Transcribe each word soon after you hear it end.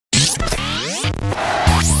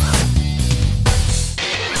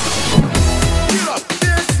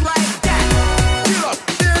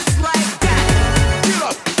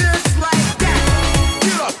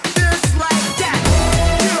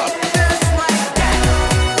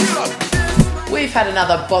We've had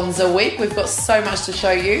another Bonza week. We've got so much to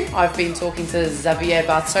show you. I've been talking to Xavier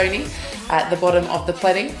Bertoni at the bottom of the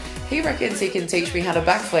pledding. He reckons he can teach me how to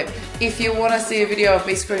backflip. If you want to see a video of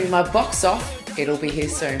me screwing my box off, it'll be here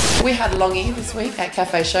soon. We had Longy this week at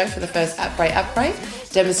Cafe Chaud for the first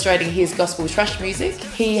après, demonstrating his gospel thrash music.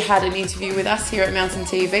 He had an interview with us here at Mountain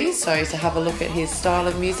TV, so to have a look at his style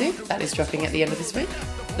of music, that is dropping at the end of this week.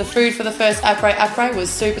 The food for the first après was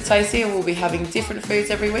super tasty, and we'll be having different foods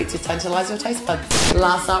every week to tantalise your taste buds.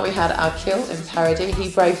 Last night we had Akil in Paradis. He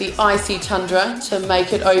braved the icy tundra to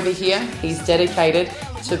make it over here. He's dedicated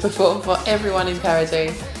to perform for everyone in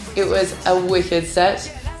Paradis. It was a wicked set.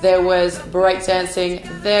 There was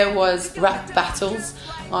breakdancing, there was rap battles.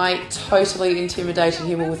 I totally intimidated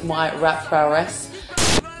him with my rap prowess.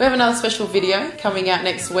 We have another special video coming out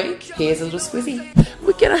next week. Here's a little squizzy.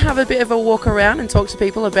 We're going to have a bit of a walk around and talk to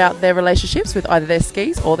people about their relationships with either their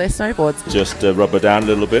skis or their snowboards. Just rub her down a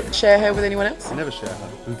little bit. Share her with anyone else? I never share her.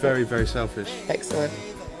 I'm very, very selfish. Excellent.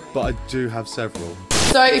 But I do have several.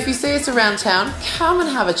 So if you see us around town, come and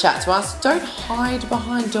have a chat to us. Don't hide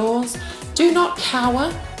behind doors. Do not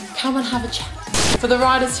cower. Come and have a chat. For the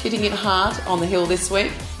riders hitting it hard on the hill this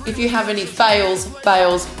week, if you have any fails,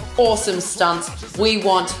 bails, awesome stunts, we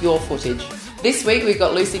want your footage. This week we've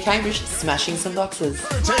got Lucy Cambridge smashing some boxes.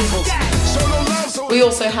 We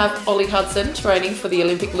also have Ollie Hudson training for the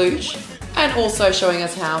Olympic luge and also showing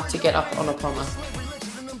us how to get up on a pommer.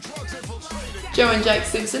 Joe and Jake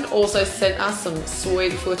Simpson also sent us some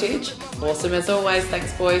sweet footage. Awesome as always,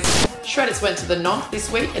 thanks boys. Shredders went to the Nantes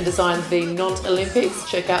this week and designed the Nantes Olympics.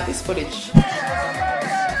 Check out this footage.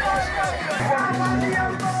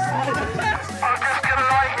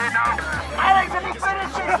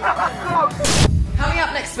 Coming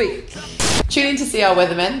up next week, tune in to see our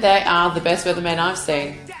weathermen. They are the best weathermen I've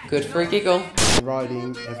seen. Good for a giggle.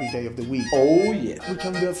 Riding every day of the week. Oh yeah. We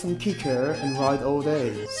can build some kicker and ride all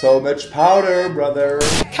day. So much powder, brother.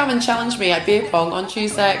 Come and challenge me at beer pong on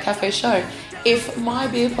Tuesday at Cafe Chaud. If my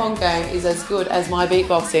beer pong game is as good as my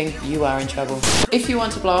beatboxing, you are in trouble. If you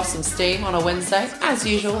want to blow off some steam on a Wednesday, as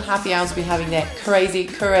usual, happy hours will be having their crazy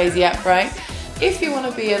après. If you want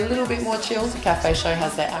to be a little bit more chilled, Cafe Chaud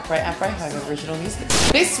has their après, home of original music.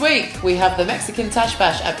 This week, we have the Mexican Tash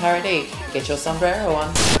Bash at Paradis. Get your sombrero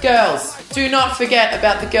on. Girls, do not forget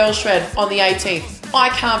about the girls shred on the 18th. I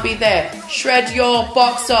can't be there. Shred your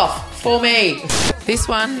box off for me. This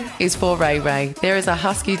one is for Ray Ray. There is a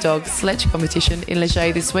husky dog sledge competition in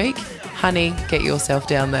Leger this week. Honey, get yourself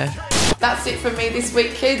down there. That's it from me this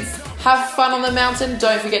week, kids. Have fun on the mountain.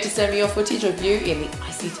 Don't forget to send me your footage of you in the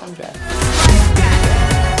icy tundra.